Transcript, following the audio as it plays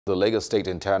The Lagos State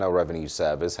Internal Revenue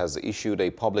Service has issued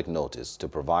a public notice to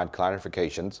provide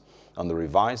clarifications on the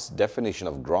revised definition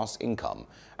of gross income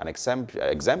and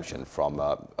exemption from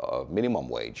minimum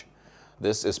wage.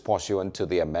 This is pursuant to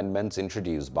the amendments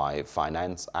introduced by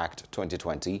Finance Act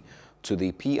 2020 to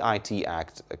the PITA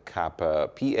Act Cap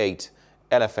P8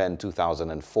 LFN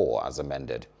 2004 as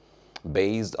amended.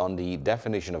 Based on the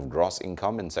definition of gross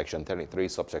income in Section 33,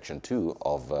 subsection 2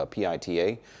 of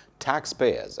PITA,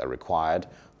 taxpayers are required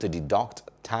to deduct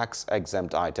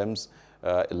tax-exempt items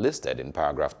listed in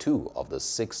paragraph 2 of the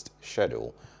 6th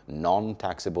schedule,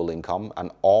 non-taxable income and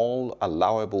all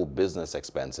allowable business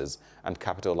expenses and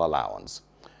capital allowance.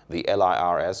 The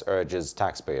LIRS urges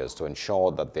taxpayers to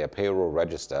ensure that their payroll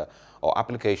register or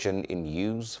application in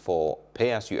use for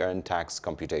pay-as-you-earn tax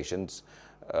computations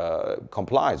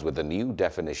complies with the new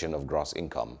definition of gross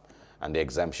income and the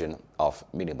exemption of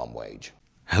minimum wage.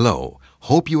 Hello,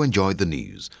 hope you enjoyed the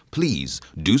news. Please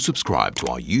do subscribe to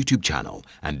our YouTube channel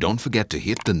and don't forget to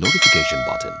hit the notification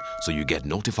button so you get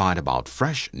notified about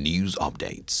fresh news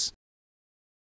updates.